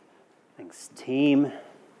Thanks, team.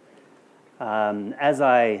 As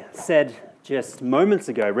I said just moments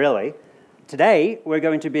ago, really, today we're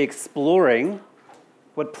going to be exploring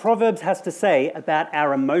what Proverbs has to say about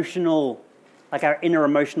our emotional, our inner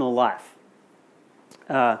emotional life.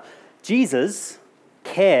 Jesus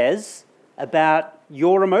cares about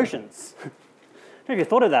your emotions. I don't know if you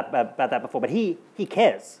thought of about that before, but he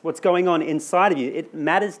cares what's going on inside of you. It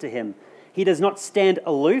matters to him. He does not stand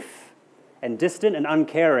aloof and distant and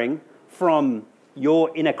uncaring from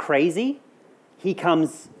your inner crazy. He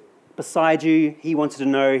comes beside you. He wants to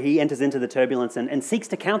know. He enters into the turbulence and seeks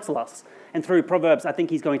to counsel us. And through Proverbs, I think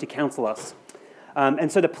he's going to counsel us.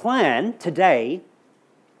 And so the plan today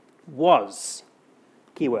was,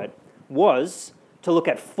 keyword, was to look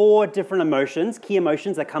at 4 different emotions, key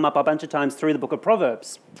emotions that come up a bunch of times through the book of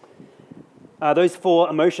Proverbs. Those 4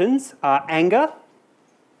 emotions are anger,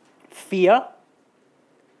 fear,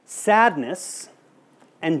 sadness,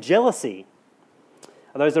 and jealousy.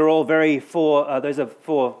 Those are all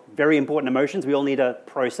 4 very important emotions we all need to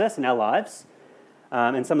process in our lives.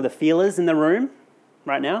 And some of the feelers in the room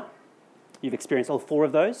right now, you've experienced all 4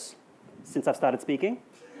 of those since I've started speaking.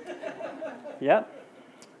 Yeah.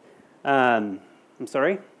 I'm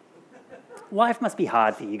sorry. Life must be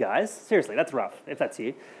hard for you guys. Seriously, that's rough, if that's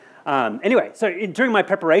you. Anyway, so during my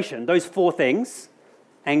preparation, those 4 things,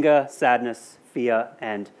 anger, sadness, fear,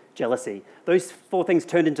 and jealousy, those 4 things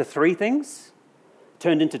turned into 3 things,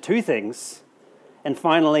 turned into 2 things, and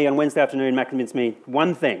finally, on Wednesday afternoon, Matt convinced me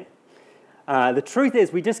 1 thing. The truth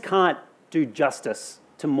is, we just can't do justice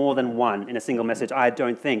to more than 1 in a single message, I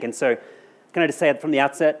don't think. And so, can I just say it from the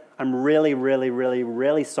outset, I'm really, really, really,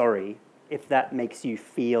 really sorry if that makes you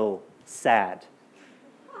feel sad.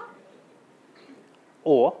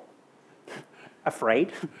 Or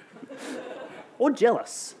afraid. Or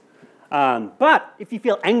jealous. But if you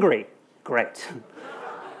feel angry, great.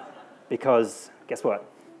 Because guess what?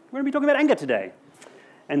 We're going to be talking about anger today.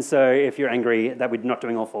 And so if you're angry that we're not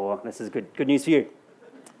doing all 4, this is good news for you.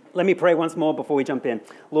 Let me pray once more before we jump in.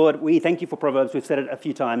 Lord, we thank you for Proverbs. We've said it a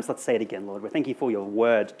few times. Let's say it again, Lord. We thank you for your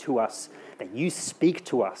word to us, that you speak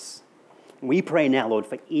to us. We pray now, Lord,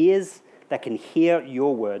 for ears that can hear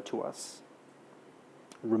your word to us.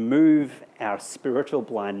 Remove our spiritual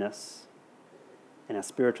blindness and our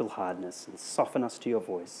spiritual hardness and soften us to your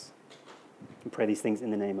voice. We pray these things in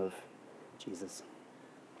the name of Jesus.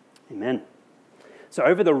 Amen. So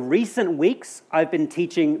over the recent weeks, I've been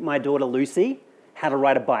teaching my daughter Lucy how to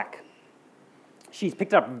ride a bike. She's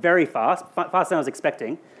picked it up very fast, faster than I was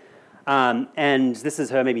expecting. And this is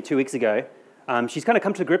her maybe 2 weeks ago. She's kind of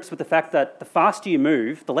come to grips with the fact that the faster you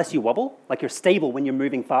move, the less you wobble. Like you're stable when you're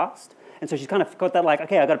moving fast. And so she's kind of got that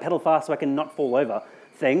okay, I've got to pedal fast so I can not fall over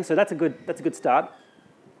thing. So that's a good start.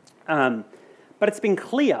 But it's been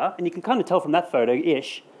clear, and you can kind of tell from that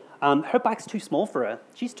photo-ish, her bike's too small for her.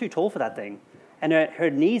 She's too tall for that thing. And her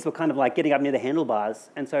knees were kind of like getting up near the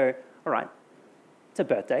handlebars. And so, all right, it's her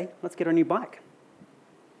birthday. Let's get her a new bike.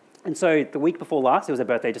 And so the week before last, it was her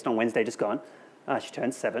birthday just on Wednesday, just gone. She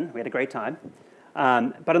turned 7. We had a great time.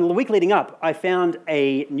 But in the week leading up, I found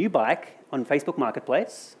a new bike on Facebook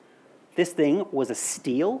Marketplace. This thing was a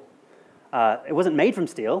steel. It wasn't made from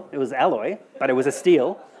steel. It was alloy, but it was a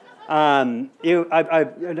steel. I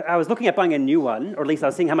was looking at buying a new one, or at least I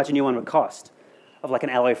was seeing how much a new one would cost, of like an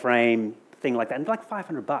alloy frame, thing like that, and like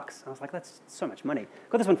 $500. I was like, that's so much money.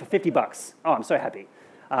 Got this one for $50. Oh, I'm so happy.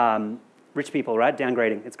 Rich people, right?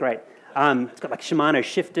 Downgrading. It's great. It's got like Shimano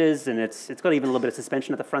shifters, and it's got even a little bit of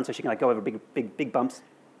suspension at the front, so she can like go over big bumps.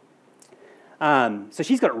 So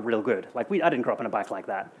she's got it real good. I didn't grow up on a bike like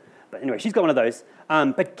that, but anyway, she's got one of those.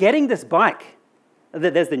 But getting this bike,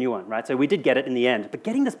 there's the new one, right? So we did get it in the end. But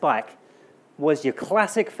getting this bike was your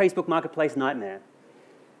classic Facebook Marketplace nightmare.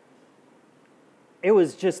 It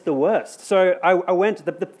was just the worst. So I went,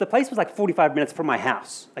 the place was like 45 minutes from my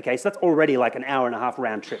house, okay? So that's already like an hour and a half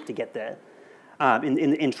round trip to get there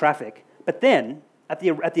in traffic. But then, at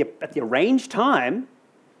the arranged time,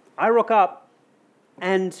 I rock up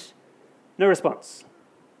and no response.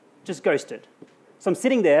 Just ghosted. So I'm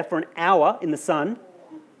sitting there for an hour in the sun,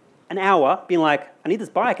 an hour, being like, I need this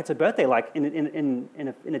bike, it's her birthday, like in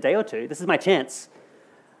a day or two. This is my chance.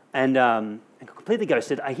 And completely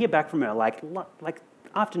ghosted. I hear back from her like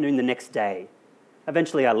afternoon the next day.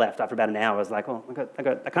 Eventually I left after about an hour. I was like, oh,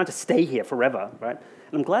 I can't just stay here forever, right?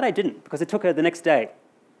 And I'm glad I didn't, because it took her the next day.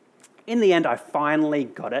 In the end, I finally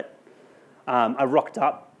got it. I rocked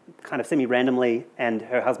up kind of semi-randomly, and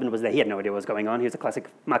her husband was there. He had no idea what was going on. He was a classic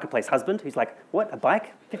marketplace husband. He's like, what, a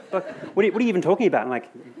bike? What are you even talking about? I'm like,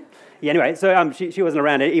 yeah, anyway, so she wasn't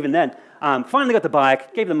around even then. Finally got the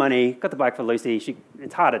bike, gave the money, got the bike for Lucy.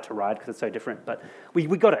 It's harder to ride because it's so different, but we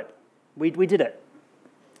got it. We did it.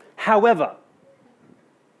 However,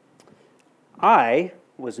 I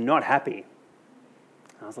was not happy.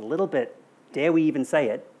 I was a little bit, dare we even say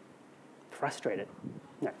it, frustrated.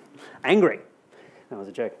 No, angry. That was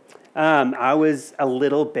a joke. I was a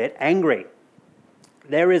little bit angry.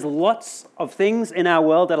 There is lots of things in our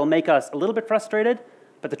world that'll make us a little bit frustrated,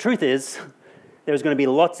 but the truth is, there's going to be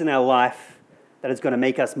lots in our life that is going to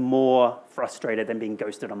make us more frustrated than being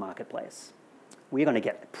ghosted on Marketplace. We're going to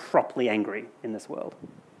get properly angry in this world.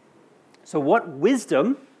 So what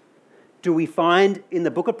wisdom do we find in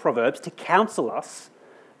the book of Proverbs to counsel us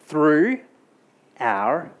through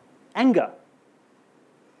our anger?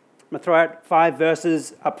 I'm going to throw out 5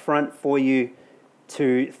 verses up front for you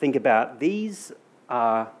to think about. These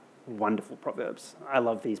are wonderful Proverbs. I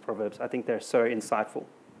love these Proverbs. I think they're so insightful.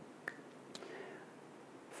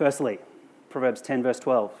 Firstly, Proverbs 10, verse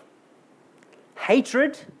 12.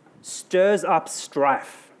 Hatred stirs up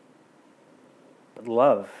strife, but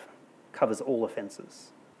love covers all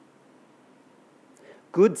offenses.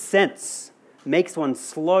 Good sense makes one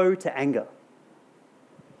slow to anger,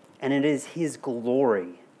 and it is his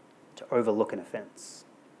glory to overlook an offense.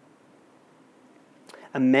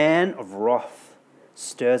 A man of wrath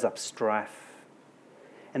stirs up strife,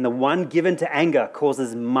 and the one given to anger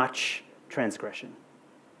causes much transgression.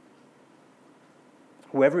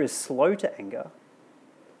 Whoever is slow to anger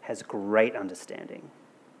has great understanding,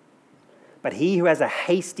 but he who has a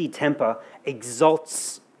hasty temper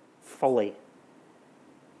exalts folly.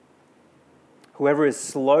 Whoever is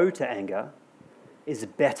slow to anger is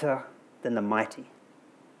better than the mighty,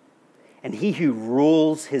 and he who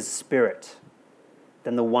rules his spirit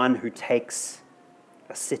than the one who takes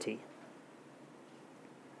a city.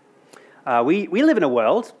 We live in a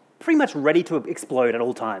world pretty much ready to explode at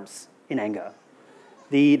all times in anger.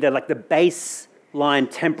 The baseline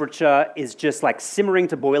temperature is just like simmering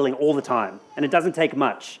to boiling all the time, and it doesn't take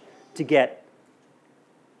much to get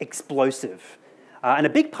explosive. And a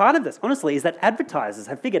big part of this, honestly, is that advertisers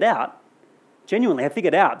genuinely have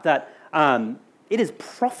figured out that it is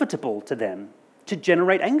profitable to them to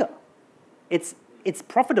generate anger. It's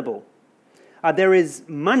profitable. There is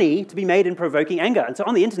money to be made in provoking anger. And so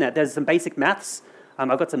on the internet, there's some basic maths.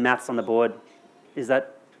 I've got some maths on the board. Is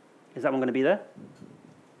that one going to be there?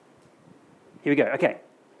 Here we go. Okay.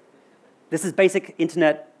 This is basic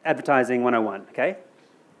internet advertising 101, okay?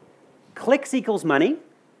 Clicks equals money.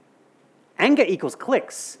 Anger equals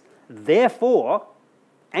clicks. Therefore,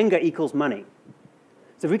 anger equals money.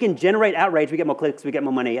 So if we can generate outrage, we get more clicks, we get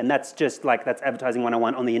more money, and that's advertising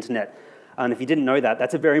 101 on the internet. And if you didn't know that,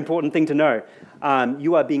 that's a very important thing to know.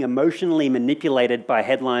 You are being emotionally manipulated by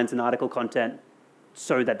headlines and article content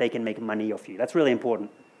so that they can make money off you. That's really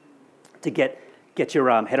important to get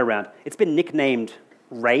your head around. It's been nicknamed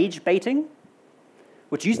rage baiting,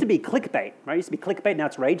 which used to be clickbait, right? It used to be clickbait, now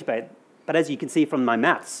it's rage bait. But as you can see from my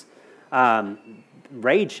maths,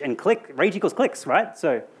 rage equals clicks, right?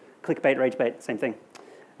 So clickbait, rage bait, same thing.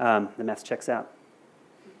 The maths checks out.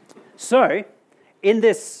 So in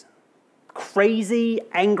this crazy,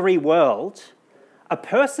 angry world, a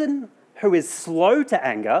person who is slow to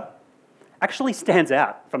anger actually stands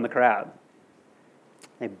out from the crowd.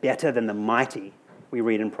 They're better than the mighty, we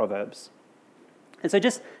read in Proverbs. And so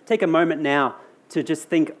just take a moment now to just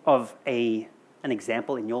think of an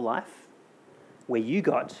example in your life where you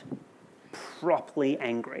got properly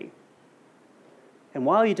angry. And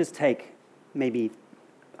while you just take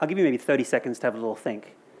I'll give you maybe 30 seconds to have a little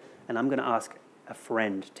think, and I'm going to ask a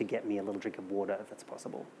friend to get me a little drink of water if that's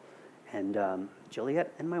possible. And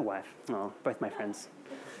Juliet and my wife, both my friends.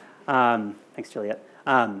 Thanks, Juliet.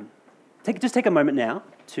 Just take a moment now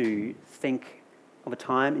to think of a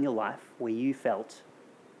time in your life where you felt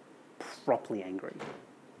properly angry.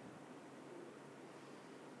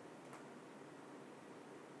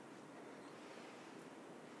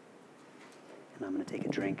 And I'm going to take a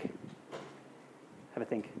drink. Have a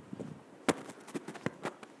think.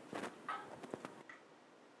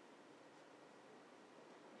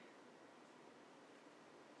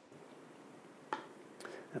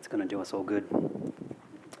 That's going to do us all good.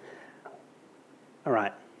 All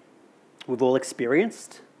right. We've all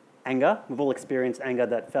experienced anger. We've all experienced anger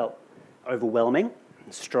that felt overwhelming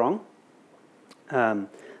and strong. But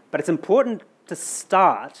it's important to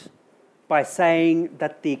start by saying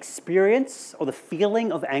that the experience or the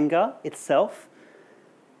feeling of anger itself,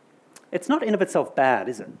 it's not in of itself bad,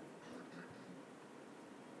 is it?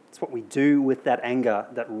 It's what we do with that anger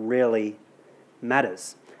that really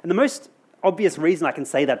matters. And the most obvious reason I can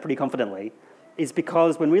say that pretty confidently is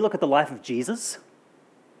because when we look at the life of Jesus,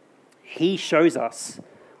 he shows us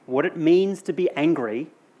what it means to be angry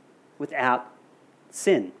without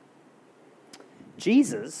sin.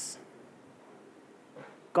 Jesus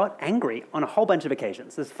got angry on a whole bunch of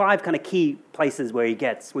occasions. There's 5 kind of key places where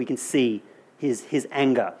we can see his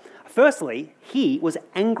anger. Firstly, he was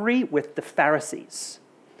angry with the Pharisees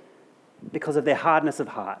because of their hardness of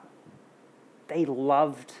heart. They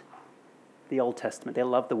loved the Old Testament. They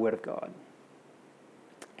loved the Word of God.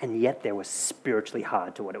 And yet they were spiritually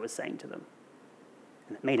hard to what it was saying to them.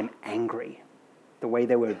 And it made him angry, the way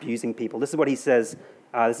they were abusing people. This is what he says.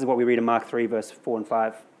 This is what we read in Mark 3, verse 4 and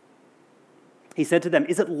 5. He said to them,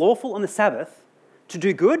 "Is it lawful on the Sabbath to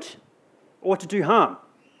do good or to do harm?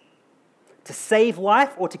 To save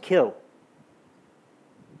life or to kill?"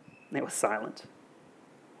 And they were silent.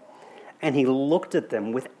 And he looked at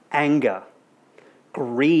them with anger,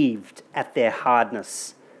 grieved at their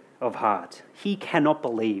hardness of heart. He cannot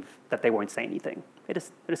believe that they won't say anything. They're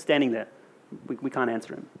just standing there. We can't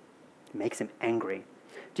answer him. It makes him angry.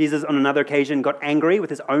 Jesus, on another occasion, got angry with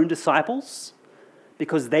his own disciples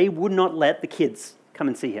because they would not let the kids come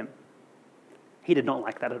and see him. He did not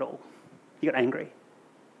like that at all. He got angry.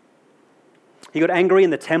 He got angry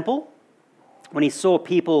in the temple when he saw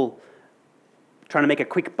people trying to make a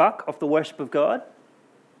quick buck off the worship of God.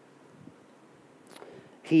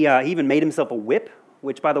 He even made himself a whip,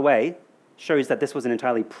 which, by the way, shows that this was an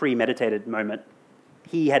entirely premeditated moment.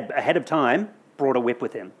 He had, ahead of time, brought a whip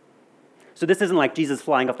with him. So this isn't like Jesus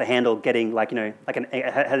flying off the handle, getting he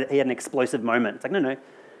had an explosive moment. It's like, no.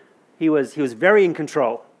 He was very in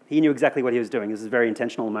control. He knew exactly what he was doing. This is a very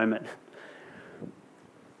intentional moment.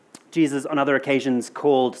 Jesus, on other occasions,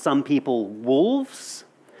 called some people wolves.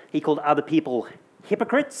 He called other people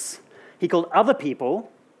hypocrites. He called other people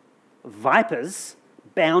vipers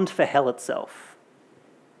bound for hell itself.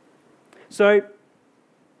 So,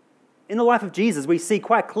 in the life of Jesus, we see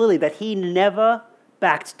quite clearly that he never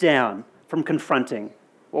backed down from confronting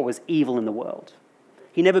what was evil in the world.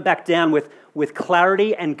 He never backed down with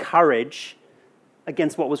clarity and courage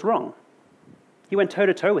against what was wrong. He went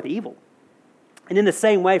toe-to-toe with evil. And in the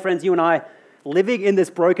same way, friends, you and I, living in this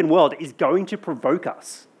broken world is going to provoke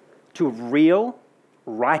us to real,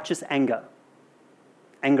 righteous anger.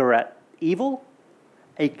 Anger at evil,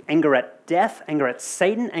 anger at death, anger at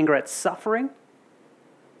Satan, anger at suffering.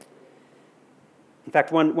 In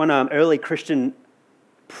fact, one early Christian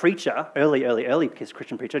preacher, early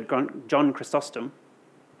Christian preacher, John Chrysostom,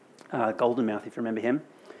 Golden Mouth, if you remember him,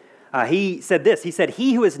 he said this. He said,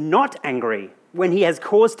 "He who is not angry when he has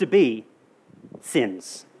cause to be,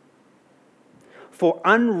 sins. For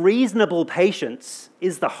unreasonable patience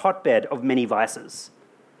is the hotbed of many vices."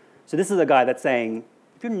 So this is a guy that's saying,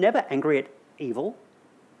 if you're never angry at evil,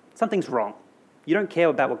 something's wrong. You don't care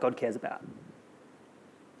about what God cares about.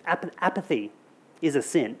 Apathy is a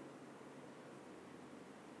sin.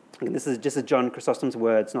 And this is just John Chrysostom's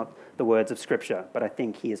words, not the words of Scripture, but I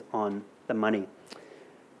think he is on the money.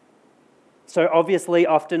 So obviously,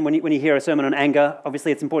 often when you hear a sermon on anger,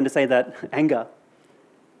 obviously it's important to say that anger,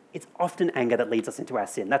 it's often anger that leads us into our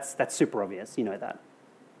sin. That's super obvious, you know that.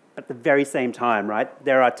 At the very same time, right,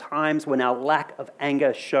 there are times when our lack of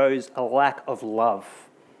anger shows a lack of love.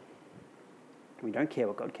 We don't care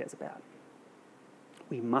what God cares about.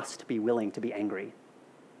 We must be willing to be angry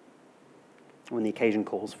when the occasion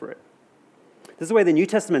calls for it. This is the way the New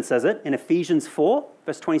Testament says it. In Ephesians 4,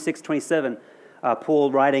 verse 26-27,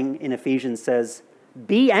 Paul, writing in Ephesians, says,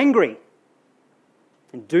 "Be angry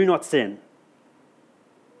and do not sin."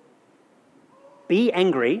 Be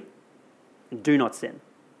angry and do not sin.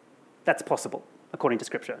 That's possible, according to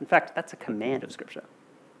Scripture. In fact, that's a command of Scripture.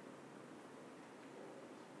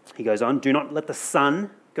 He goes on, "Do not let the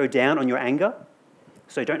sun go down on your anger."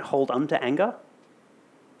 So don't hold on to anger.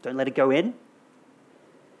 Don't let it go in.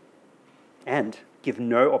 And give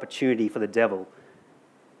no opportunity for the devil.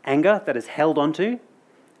 Anger that is held onto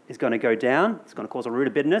is going to go down. It's going to cause a root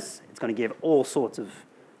of bitterness. It's going to give all sorts of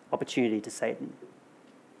opportunity to Satan.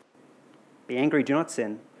 Be angry, do not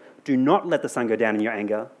sin. Do not let the sun go down in your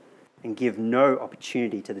anger, and give no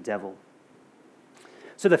opportunity to the devil.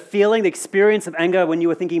 So the feeling, the experience of anger, when you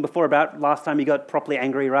were thinking before about last time you got properly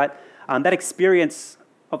angry, right? That experience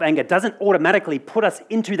of anger doesn't automatically put us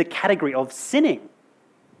into the category of sinning.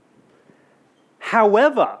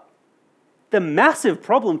 However, the massive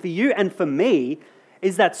problem for you and for me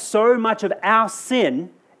is that so much of our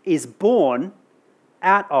sin is born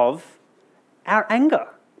out of our anger.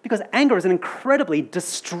 Because anger is an incredibly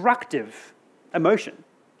destructive emotion.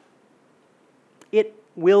 It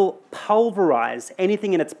will pulverize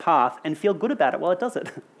anything in its path and feel good about it while it does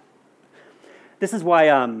it. This is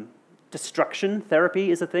why destruction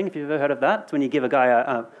therapy is a thing, if you've ever heard of that. It's when you give a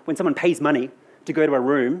guy, when someone pays money to go to a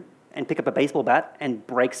room and pick up a baseball bat and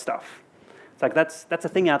break stuff. It's like, that's a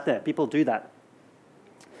thing out there. People do that.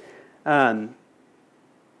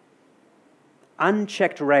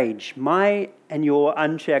 Unchecked rage, my and your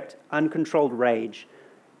unchecked, uncontrolled rage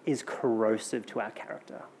is corrosive to our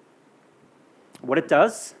character. What it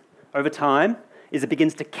does over time is it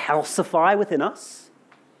begins to calcify within us,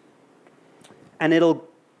 and it'll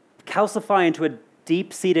calcify into a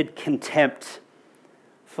deep-seated contempt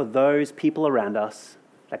for those people around us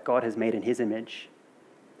that God has made in his image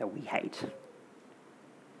that we hate.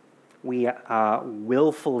 We are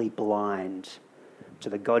willfully blind to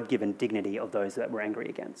the God-given dignity of those that we're angry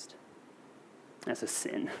against. That's a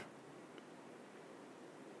sin.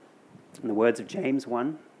 In the words of James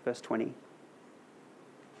 1, verse 20,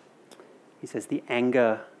 he says, "The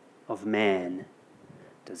anger of man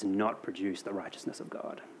does not produce the righteousness of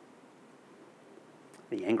God."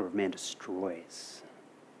 The anger of man destroys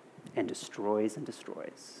and destroys and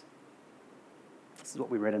destroys. This is what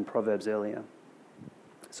we read in Proverbs earlier.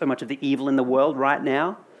 So much of the evil in the world right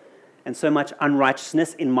now, and so much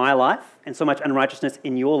unrighteousness in my life, and so much unrighteousness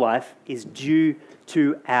in your life is due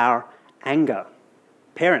to our anger.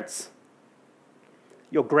 Parents,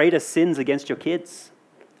 your greatest sins against your kids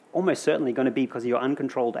almost certainly going to be because of your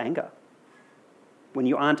uncontrolled anger. When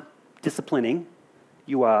you aren't disciplining,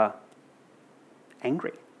 you are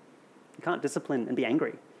angry. You can't discipline and be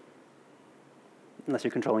angry unless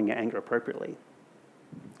you're controlling your anger appropriately.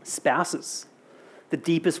 Spouses, the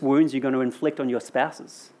deepest wounds you're going to inflict on your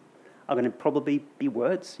spouses are going to probably be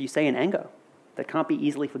words you say in anger that can't be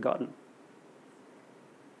easily forgotten.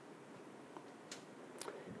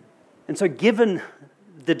 And so given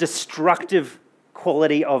the destructive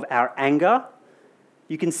quality of our anger,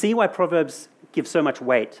 you can see why Proverbs gives so much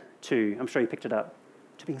weight to, I'm sure you picked it up,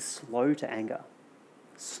 to being slow to anger.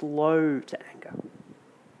 Slow to anger.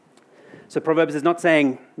 So Proverbs is not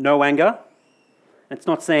saying no anger. It's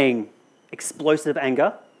not saying explosive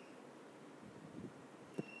anger.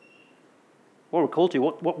 What we're called to,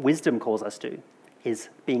 what wisdom calls us to, is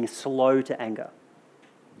being slow to anger.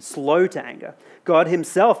 Slow to anger. God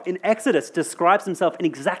himself in Exodus describes himself in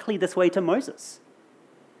exactly this way to Moses.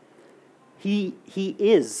 He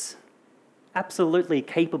is absolutely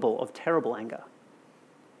capable of terrible anger.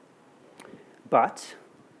 But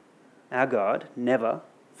our God never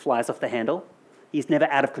flies off the handle. He's never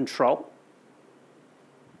out of control.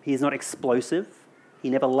 He is not explosive. He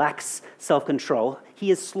never lacks self-control. He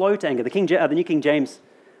is slow to anger. The New King James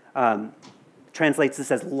translates this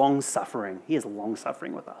as long-suffering. He is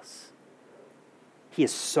long-suffering with us. He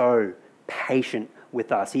is so patient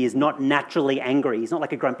with us. He is not naturally angry. He's not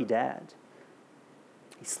like a grumpy dad.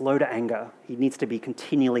 He's slow to anger. He needs to be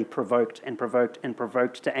continually provoked and provoked and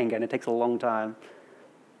provoked to anger, and it takes a long time.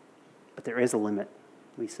 But there is a limit,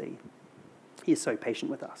 we see. He is so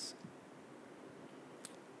patient with us.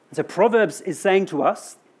 And so Proverbs is saying to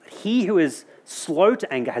us, he who is slow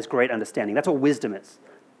to anger has great understanding. That's what wisdom is.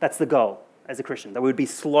 That's the goal as a Christian, that we would be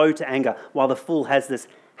slow to anger while the fool has this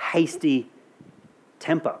hasty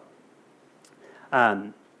temper.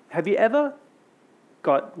 Have you ever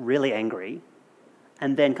got really angry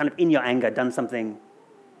and then kind of in your anger done something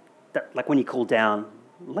that, like when you cool down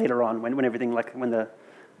later on, when everything, like when the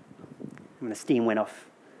steam went off,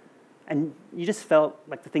 and you just felt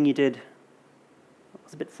like the thing you did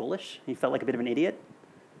was a bit foolish? You felt like a bit of an idiot?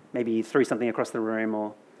 Maybe you threw something across the room,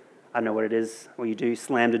 or I don't know what it is, or you do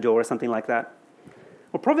slammed a door or something like that.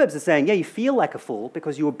 Well, Proverbs is saying, yeah, you feel like a fool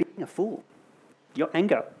because you were being a fool. Your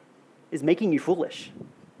anger is making you foolish.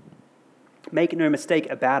 Make no mistake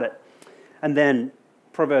about it. And then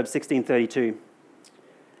Proverbs 16:32,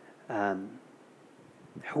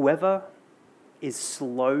 whoever is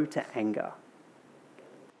slow to anger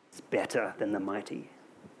is better than the mighty,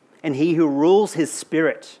 and he who rules his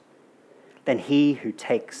spirit than he who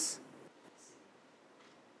takes.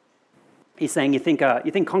 He's saying, you think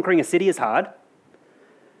conquering a city is hard?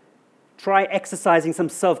 Try exercising some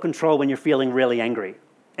self-control when you're feeling really angry,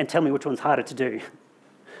 and tell me which one's harder to do.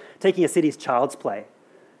 Taking a city's child's play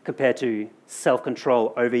compared to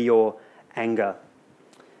self-control over your anger.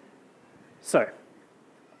 So,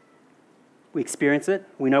 we experience it.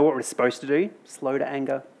 We know what we're supposed to do. Slow to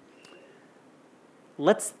anger.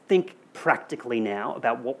 Let's think practically now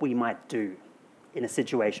about what we might do in a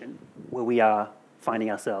situation where we are finding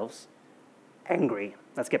ourselves angry.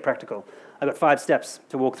 Let's get practical. I've got 5 steps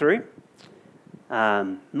to walk through.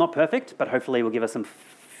 Not perfect, but hopefully will give us some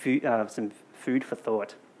food for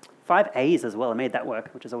thought. 5 A's as well. I made that work,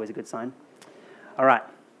 which is always a good sign. All right.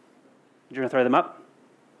 Do you want to throw them up?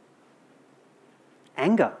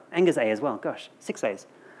 Anger. Anger's A as well. Gosh, 6 A's.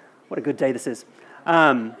 What a good day this is.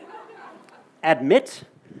 Admit,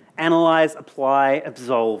 analyze, apply,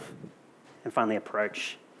 absolve, and finally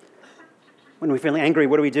approach. When we're feeling angry,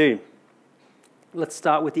 what do? let's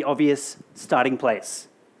start with the obvious starting place.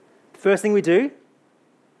 The first thing we do,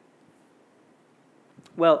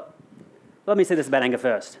 well, let me say this about anger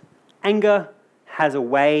first. Anger has a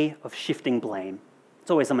way of shifting blame.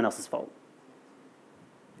 It's always someone else's fault.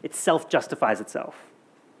 It self-justifies itself.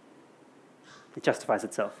 It justifies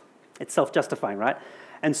itself. It's self-justifying, right?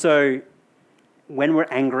 And so when we're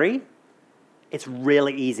angry, it's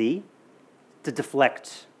really easy to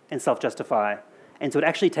deflect and self-justify. And so it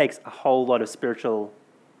actually takes a whole lot of spiritual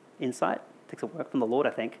insight. It takes a work from the Lord,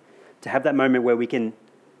 I think, to have that moment where we can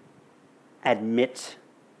admit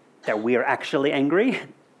that we are actually angry.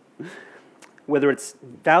 Whether it's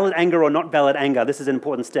valid anger or not valid anger, this is an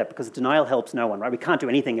important step because denial helps no one, right? We can't do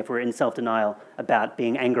anything if we're in self-denial about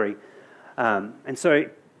being angry. And so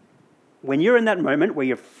when you're in that moment where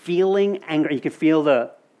you're feeling angry, you can feel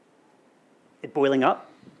it boiling up,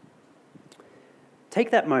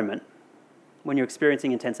 take that moment when you're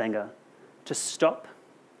experiencing intense anger to stop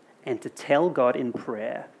and to tell God in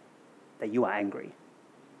prayer that you are angry.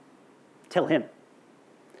 Tell him.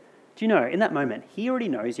 Do you know, in that moment, he already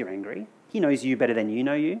knows you're angry. He knows you better than you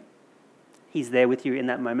know you. He's there with you in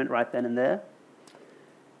that moment right then and there.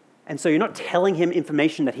 And so you're not telling him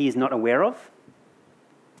information that he is not aware of.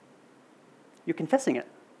 You're confessing it.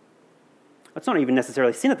 It's not even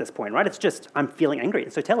necessarily sin at this point, right? It's just, I'm feeling angry.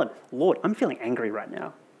 And so tell him, Lord, I'm feeling angry right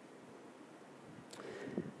now.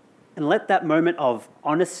 And let that moment of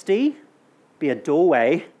honesty be a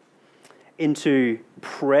doorway into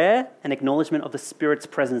prayer and acknowledgement of the Spirit's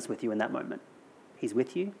presence with you in that moment. He's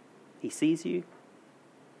with you. He sees you.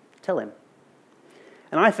 Tell him.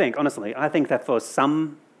 And I think, honestly, that for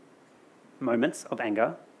some moments of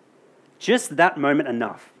anger, just that moment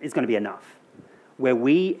is going to be enough, where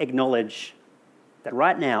we acknowledge that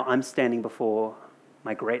right now I'm standing before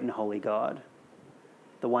my great and holy God,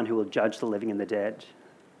 the one who will judge the living and the dead.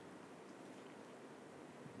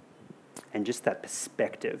 And just that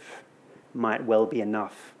perspective might well be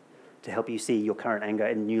enough to help you see your current anger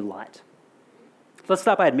in new light. Let's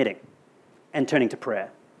start by admitting and turning to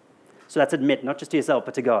prayer. So that's admit, not just to yourself,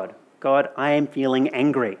 but to God. God, I am feeling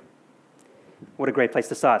angry. What a great place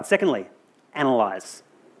to start. Secondly, analyze.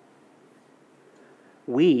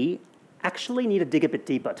 We actually need to dig a bit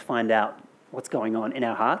deeper to find out what's going on in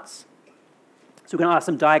our hearts. So we're going to ask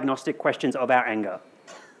some diagnostic questions of our anger.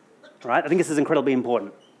 Right? I think this is incredibly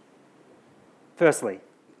important. Firstly,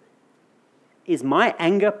 is my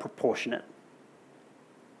anger proportionate?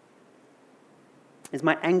 Is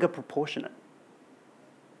my anger proportionate?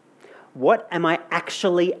 What am I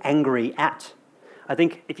actually angry at? I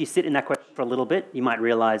think if you sit in that question for a little bit, you might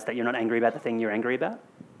realize that you're not angry about the thing you're angry about.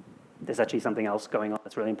 There's actually something else going on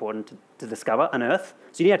that's really important to discover, unearth.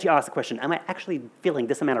 So you need to actually ask the question, am I actually feeling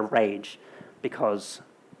this amount of rage because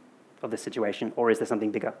of this situation, or is there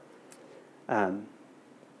something bigger?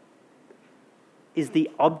 Is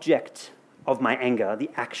the object of my anger the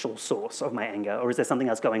actual source of my anger, or is there something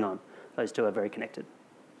else going on? Those two are very connected.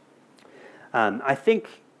 I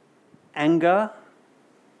think anger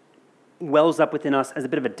wells up within us as a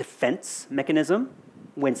bit of a defense mechanism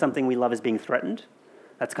when something we love is being threatened.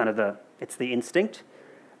 That's kind of it's the instinct.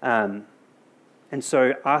 And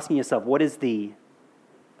so asking yourself,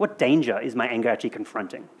 what danger is my anger actually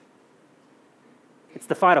confronting? It's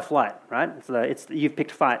the fight or flight, right? You've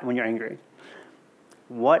picked fight when you're angry.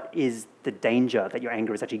 What is the danger that your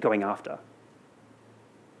anger is actually going after?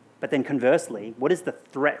 But then conversely, what is the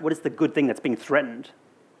threat? What is the good thing that's being threatened?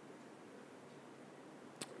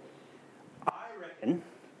 I reckon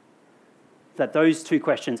that those two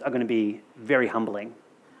questions are going to be very humbling.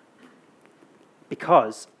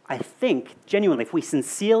 Because I think, genuinely, if we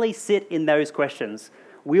sincerely sit in those questions,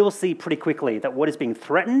 we will see pretty quickly that what is being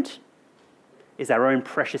threatened is our own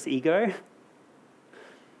precious ego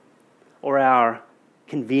or our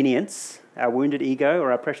convenience, our wounded ego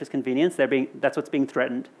or our precious convenience. That's what's being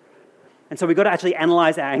threatened. And so we've got to actually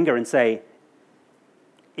analyze our anger and say,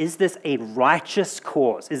 is this a righteous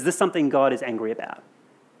cause? Is this something God is angry about?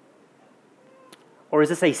 Or is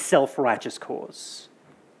this a self-righteous cause?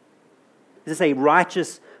 Is this a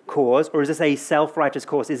righteous cause, or is this a self-righteous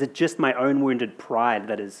cause? Is it just my own wounded pride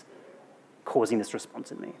that is causing this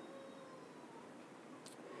response in me?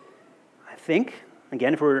 I think,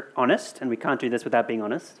 again, if we're honest, and we can't do this without being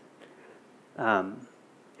honest,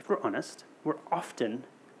 if we're honest, we're often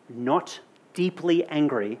not deeply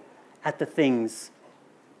angry at the things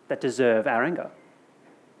that deserve our anger.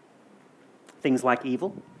 Things like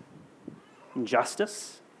evil,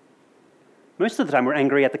 injustice. Most of the time we're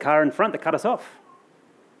angry at the car in front that cut us off,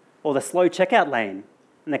 or the slow checkout lane,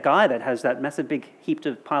 and the guy that has that massive big heaped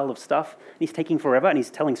of pile of stuff, and he's taking forever, and he's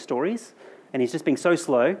telling stories, and he's just being so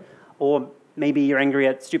slow, or Maybe you're angry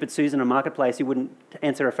at stupid Susan in a marketplace who wouldn't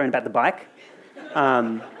answer a phone about the bike.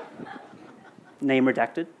 Name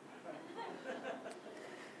redacted.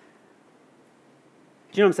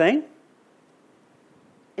 Do you know what I'm saying?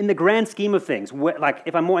 In the grand scheme of things, like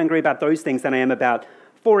if I'm more angry about those things than I am about,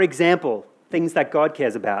 for example, things that God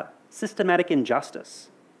cares about, systematic injustice.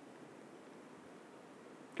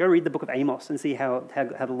 Go read the book of Amos and see how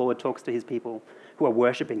the Lord talks to his people who are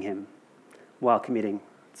worshipping him while committing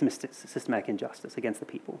systematic injustice against the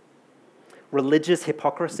people. Religious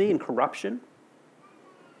hypocrisy and corruption,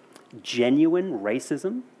 genuine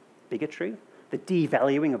racism, bigotry, the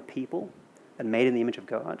devaluing of people and made in the image of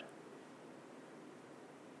God.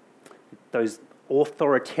 Those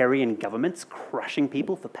authoritarian governments crushing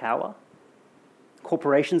people for power,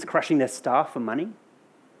 corporations crushing their staff for money.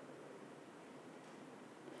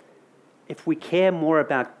 If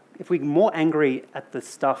we're more angry at the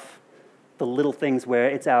stuff, the little things where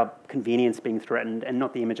it's our convenience being threatened and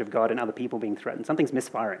not the image of God and other people being threatened, something's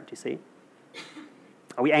misfiring, do you see?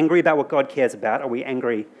 Are we angry about what God cares about? Are we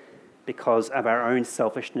angry because of our own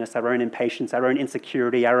selfishness, our own impatience, our own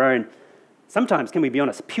insecurity, our own, sometimes, can we be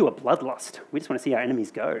honest, pure bloodlust? We just want to see our enemies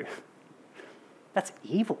go. That's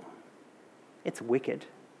evil. It's wicked.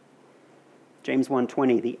 James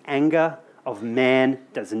 1:20, the anger of man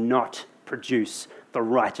does not produce the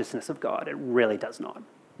righteousness of God. It really does not.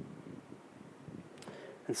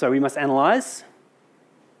 And so we must analyze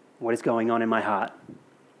what is going on in my heart,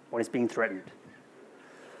 what is being threatened,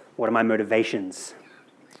 what are my motivations.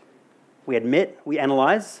 We admit, we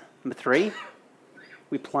analyze. Number 3,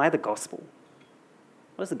 we apply the gospel.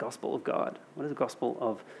 What does the gospel of God, what does the gospel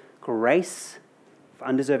of grace for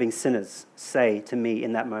undeserving sinners say to me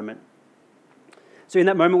in that moment? So in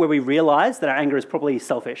that moment where we realize that our anger is probably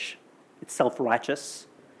selfish, it's self-righteous.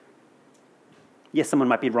 Yes, someone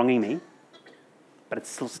might be wronging me, but it's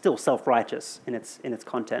still self-righteous in its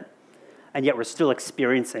content. And yet we're still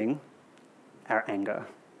experiencing our anger.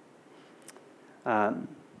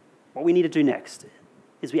 What we need to do next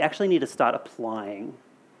is we actually need to start applying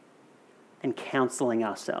and counseling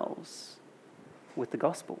ourselves with the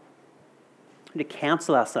gospel. We need to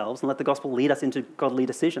counsel ourselves and let the gospel lead us into godly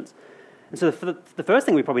decisions. And so the first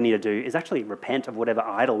thing we probably need to do is actually repent of whatever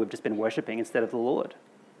idol we've just been worshipping instead of the Lord.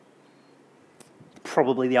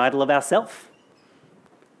 Probably the idol of ourself.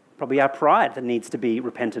 Probably our pride that needs to be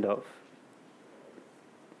repented of.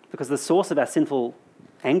 Because the source of our sinful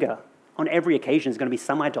anger on every occasion is going to be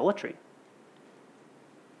some idolatry.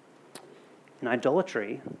 And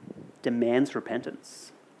idolatry demands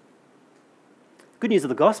repentance. The good news of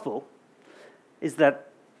the gospel is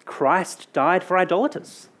that Christ died for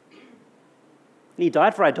idolaters. And he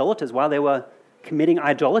died for idolaters while they were committing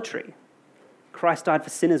idolatry. Christ died for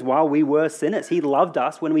sinners while we were sinners. He loved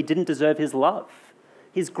us when we didn't deserve his love.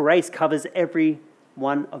 His grace covers every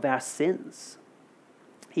one of our sins.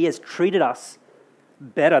 He has treated us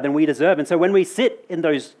better than we deserve. And so when we sit in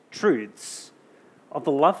those truths of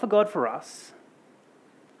the love for God for us,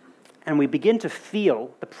 and we begin to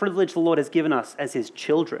feel the privilege the Lord has given us as his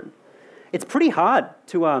children, it's pretty hard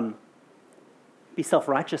to be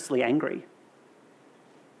self-righteously angry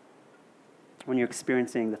when you're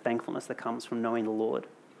experiencing the thankfulness that comes from knowing the Lord.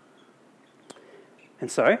 And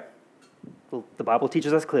so, well, the Bible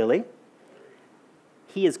teaches us clearly,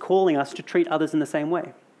 he is calling us to treat others in the same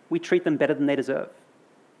way. We treat them better than they deserve.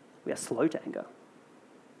 We are slow to anger.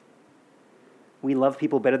 We love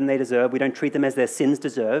people better than they deserve. We don't treat them as their sins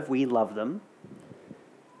deserve. We love them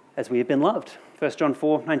as we have been loved. 1 John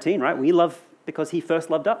 4:19, right? We love because he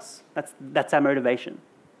first loved us. That's our motivation.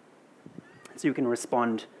 So you can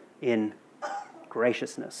respond in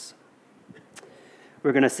graciousness.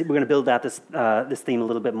 We're going to build out this theme a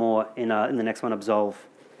little bit more in the next one, absolve.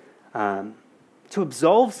 To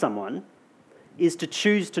absolve someone is to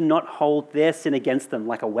choose to not hold their sin against them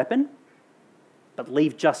like a weapon, but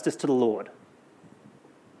leave justice to the Lord.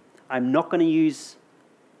 I'm not going to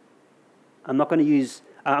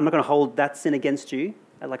hold that sin against you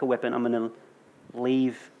like a weapon. I'm going to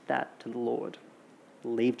leave that to the Lord.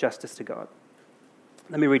 Leave justice to God.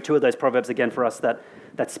 Let me read 2 of those Proverbs again for us that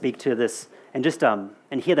speak to this, and just and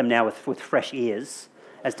hear them now with fresh ears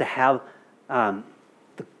as to how the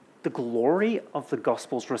glory of the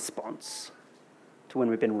gospel's response to when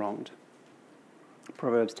we've been wronged.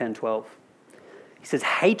 Proverbs 10:12. He says,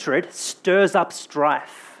 hatred stirs up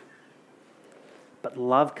strife, but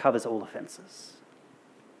love covers all offenses.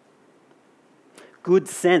 Good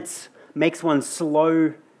sense makes one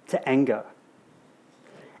slow to anger,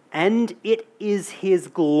 and it is his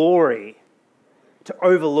glory to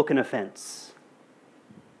overlook an offense.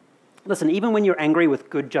 Listen, even when you're angry with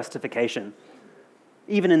good justification,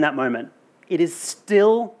 even in that moment, it is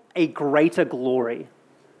still a greater glory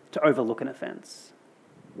to overlook an offense.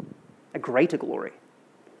 A greater glory.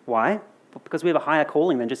 Why? Because we have a higher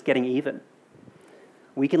calling than just getting even.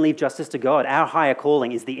 We can leave justice to God. Our higher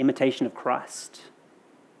calling is the imitation of Christ.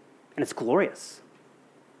 And it's glorious.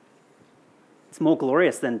 It's more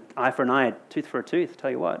glorious than eye for an eye, tooth for a tooth,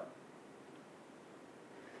 tell you what.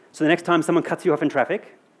 So the next time someone cuts you off in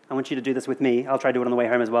traffic, I want you to do this with me. I'll try to do it on the way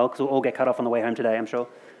home as well, because we'll all get cut off on the way home today, I'm sure.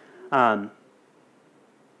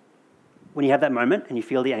 When you have that moment and you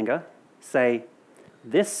feel the anger, say,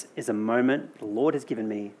 this is a moment the Lord has given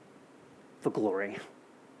me for glory.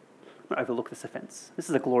 I'm going to overlook this offense. This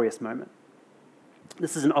is a glorious moment.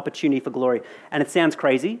 This is an opportunity for glory. And it sounds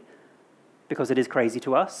crazy, because it is crazy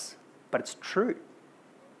to us, but it's true.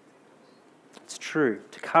 It's true.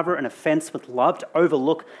 To cover an offense with love, to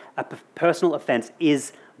overlook a personal offense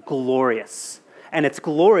is glorious. And it's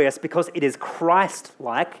glorious because it is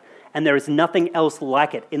Christ-like, and there is nothing else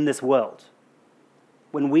like it in this world.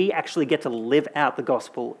 When we actually get to live out the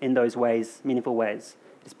gospel in those ways, meaningful ways,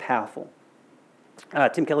 it is powerful.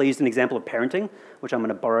 Tim Keller used an example of parenting, which I'm going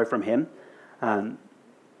to borrow from him.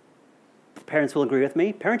 Parents will agree with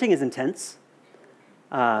me. Parenting is intense.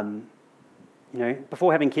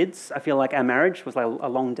 Before having kids, I feel like our marriage was like a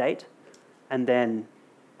long date, and then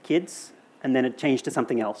kids, and then it changed to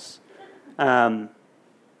something else. And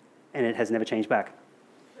it has never changed back.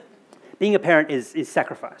 Being a parent is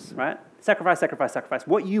sacrifice, right? Sacrifice, sacrifice, sacrifice.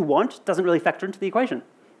 What you want doesn't really factor into the equation.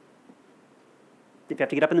 If you have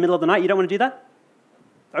to get up in the middle of the night, you don't want to do that?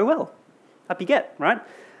 Oh well, up you get, right?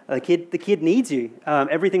 The kid needs you.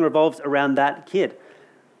 Everything revolves around that kid.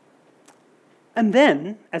 And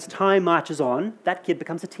then, as time marches on, that kid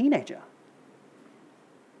becomes a teenager.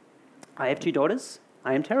 I have 2 daughters.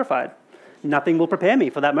 I am terrified. Nothing will prepare me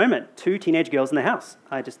for that moment. 2 teenage girls in the house.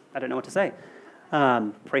 I don't know what to say.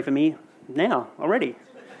 Pray for me now, already.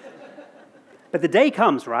 But the day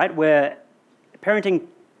comes, right, where parenting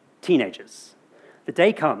teenagers, the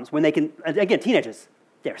day comes when they can, again, teenagers,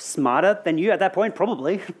 they're smarter than you at that point,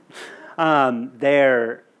 probably.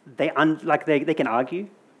 They can argue.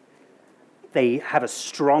 They have a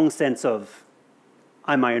strong sense of,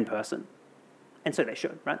 I'm my own person. And so they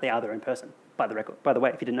should, right? They are their own person, by the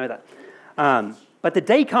way, if you didn't know that. But the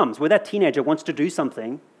day comes where that teenager wants to do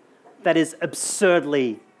something that is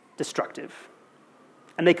absurdly destructive.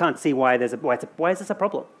 And they can't see why is this a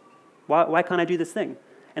problem? Why can't I do this thing?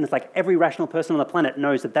 And it's like every rational person on the planet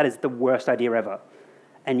knows that is the worst idea ever.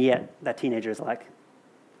 And yet that teenager is like,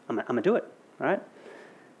 I'm going to do it, right?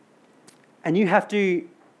 And you have to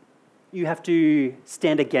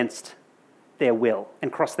stand against their will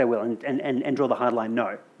and cross their will and draw the hard line.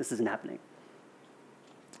 No, this isn't happening.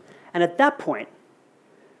 And at that point,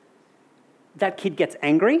 that kid gets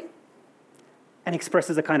angry and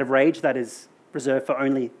expresses a kind of rage that is reserved for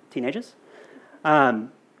only teenagers,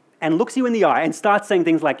 and looks you in the eye and starts saying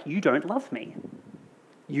things like, you don't love me.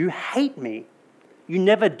 You hate me. You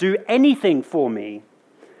never do anything for me.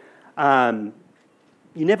 You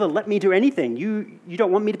never let me do anything. You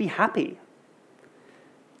don't want me to be happy.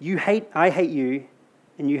 I hate you,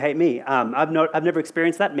 and you hate me. I've never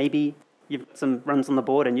experienced that. Maybe you've got some runs on the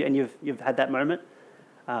board and you've had that moment.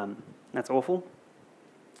 That's awful.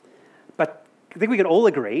 But I think we can all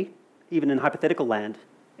agree, even in hypothetical land,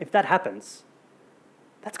 if that happens,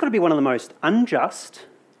 that's got to be one of the most unjust,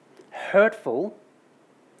 hurtful,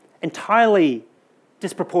 entirely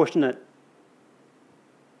disproportionate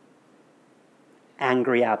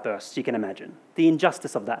angry outbursts you can imagine. The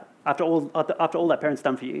injustice of that, after all that parent's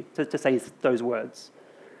done for you, to say those words,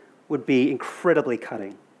 would be incredibly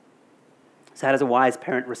cutting. So how does a wise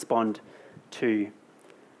parent respond to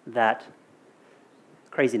that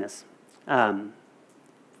craziness?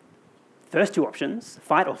 First 2 options,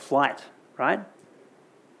 fight or flight, right?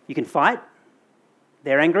 You can fight.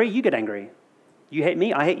 They're angry, you get angry. You hate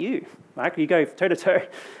me, I hate you. Right? You go toe-to-toe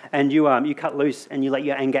and you cut loose and you let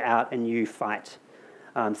your anger out and you fight.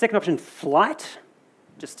 Second option, flight.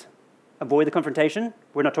 Just avoid the confrontation.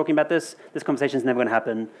 We're not talking about this. This conversation is never going to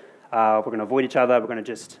happen. We're going to avoid each other. We're going to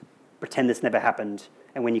just pretend this never happened.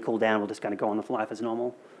 And when you cool down, we'll just kind of go on with life as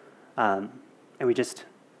normal. And we just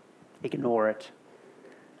ignore it.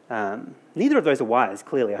 Neither of those are wise,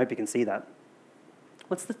 clearly. I hope you can see that.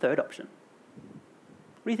 What's the third option?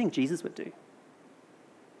 What do you think Jesus would do?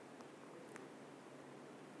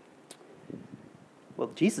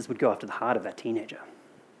 Well, Jesus would go after the heart of that teenager.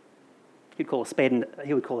 He would call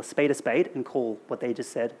a spade a spade and call what they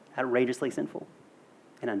just said outrageously sinful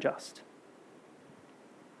and unjust.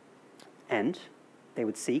 And they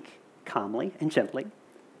would seek calmly and gently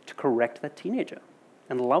to correct that teenager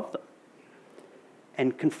and love them.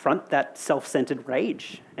 and confront that self-centered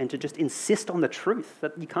rage and to just insist on the truth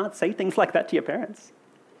that you can't say things like that to your parents.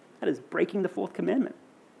 That is breaking the fourth commandment.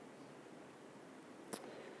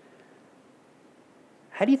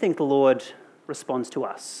 How do you think the Lord responds to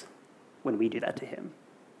us when we do that to him?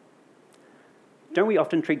 Don't we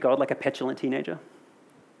often treat God like a petulant teenager?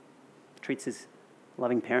 Treats his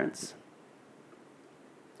loving parents?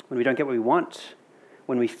 When we don't get what we want,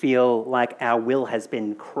 when we feel like our will has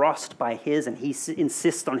been crossed by his and he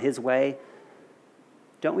insists on his way,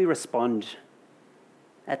 don't we respond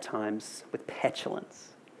at times with petulance?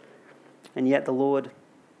 And yet the Lord,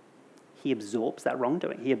 he absorbs that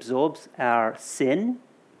wrongdoing. He absorbs our sin.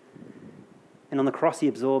 And on the cross, he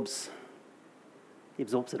absorbs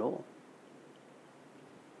it all.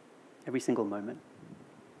 Every single moment.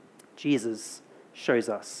 Jesus shows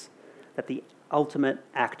us that the ultimate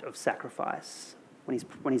act of sacrifice, when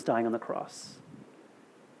he's dying on the cross,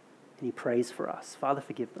 and he prays for us, Father,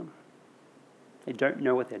 forgive them. They don't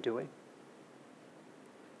know what they're doing.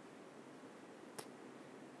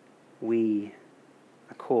 We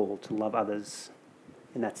are called to love others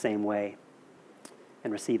in that same way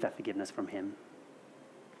and receive that forgiveness from him.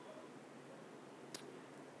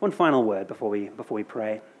 One final word before we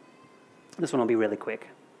pray. This one will be really quick,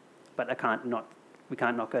 but we can't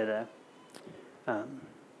not go there.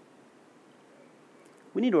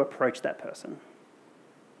 We need to approach that person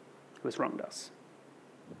who has wronged us.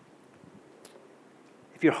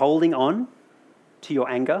 If you're holding on to your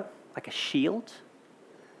anger like a shield,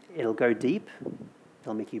 it'll go deep,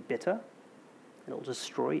 it'll make you bitter, it'll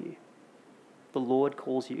destroy you. The Lord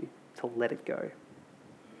calls you to let it go.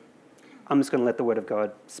 I'm just going to let the word of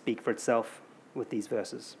God speak for itself with these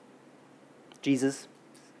verses. Jesus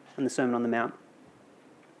and the Sermon on the Mount.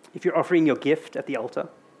 If you're offering your gift at the altar,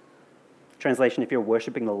 translation, if you're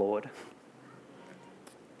worshiping the Lord,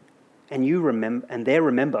 and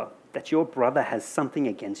remember that your brother has something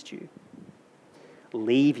against you,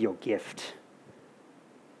 leave your gift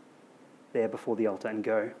there before the altar and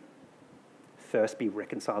go. First be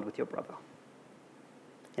reconciled with your brother,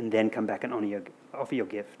 and then come back and offer your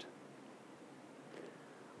gift.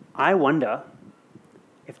 I wonder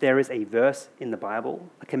if there is a verse in the Bible,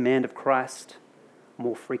 a command of Christ,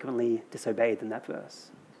 more frequently disobeyed than that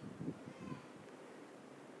verse.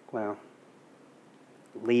 Wow.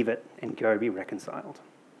 Leave it and go be reconciled.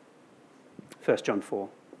 1 John 4.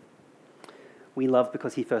 We love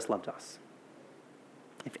because he first loved us.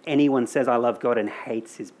 If anyone says, I love God and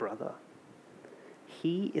hates his brother,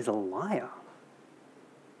 he is a liar.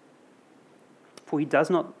 For he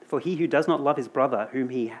who does not love his brother, whom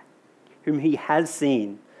he has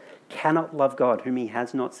seen, cannot love God, whom he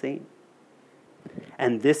has not seen.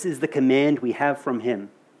 And this is the command we have from him.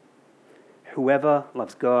 Whoever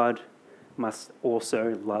loves God must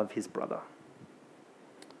also love his brother.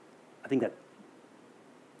 I think that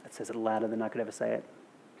says it louder than I could ever say it.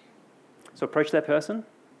 So approach that person,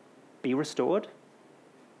 be restored,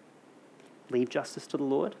 leave justice to the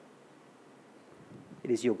Lord.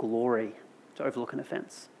 It is your glory to overlook an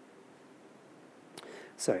offense.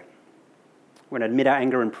 So, we're going to admit our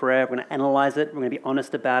anger in prayer. We're going to analyze it. We're going to be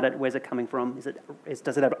honest about it. Where's it coming from? Does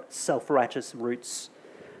it have self-righteous roots?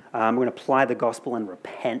 We're going to apply the gospel and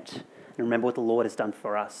repent and remember what the Lord has done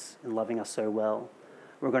for us in loving us so well.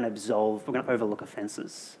 We're going to overlook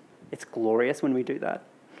offenses. It's glorious when we do that.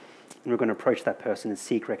 And we're going to approach that person and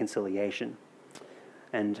seek reconciliation.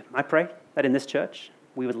 And I pray that in this church,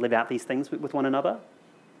 we would live out these things with one another.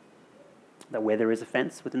 That where there is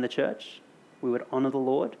offense within the church, we would honor the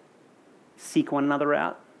Lord, seek one another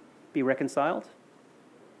out, be reconciled.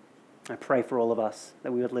 I pray for all of us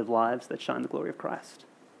that we would live lives that shine the glory of Christ.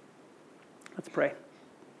 Let's pray.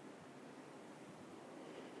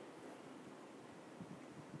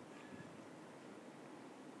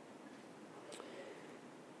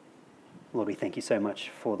 Lord, we thank you so much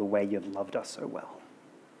for the way you've loved us so well,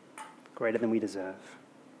 greater than we deserve.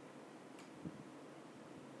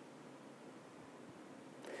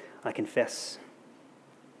 I confess,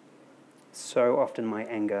 so often my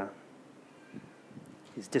anger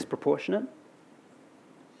is disproportionate.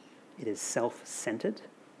 It is self-centered.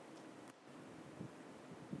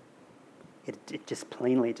 It just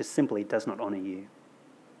simply does not honor you.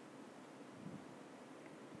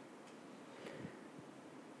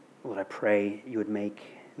 Lord, I pray you would make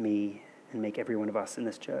me and make every one of us in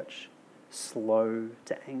this church slow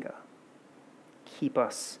to anger. Keep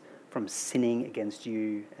us from sinning against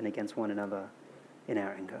you and against one another in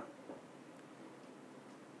our anger.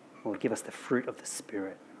 Lord, give us the fruit of the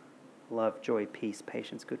Spirit: love, joy, peace,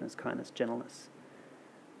 patience, goodness, kindness, gentleness,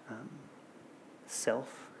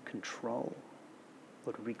 self-control.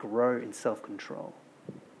 Lord, would we grow in self-control?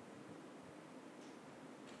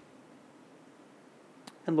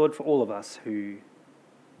 And Lord, for all of us who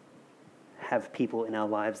have people in our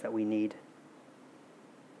lives that we need,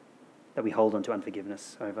 that we hold on to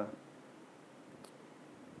unforgiveness over,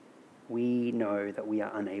 we know that we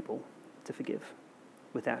are unable to forgive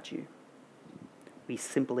without you. We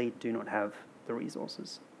simply do not have the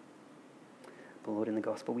resources. But Lord, in the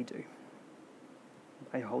gospel we do.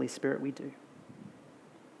 By your Holy Spirit we do.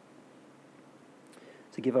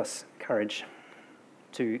 So give us courage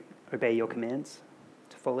to obey your commands,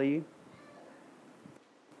 to follow you,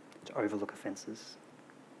 to overlook offences.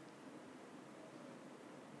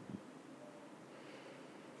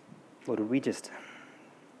 Lord, would we just,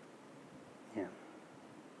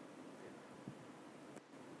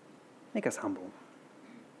 make us humble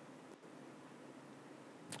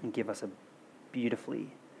and give us a beautifully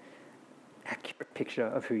accurate picture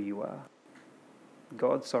of who you are.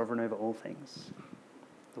 God, sovereign over all things,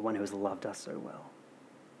 the one who has loved us so well.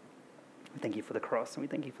 We thank you for the cross and we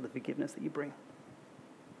thank you for the forgiveness that you bring.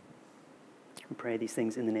 We pray these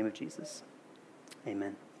things in the name of Jesus.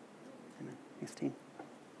 Amen. Amen. Thanks, team.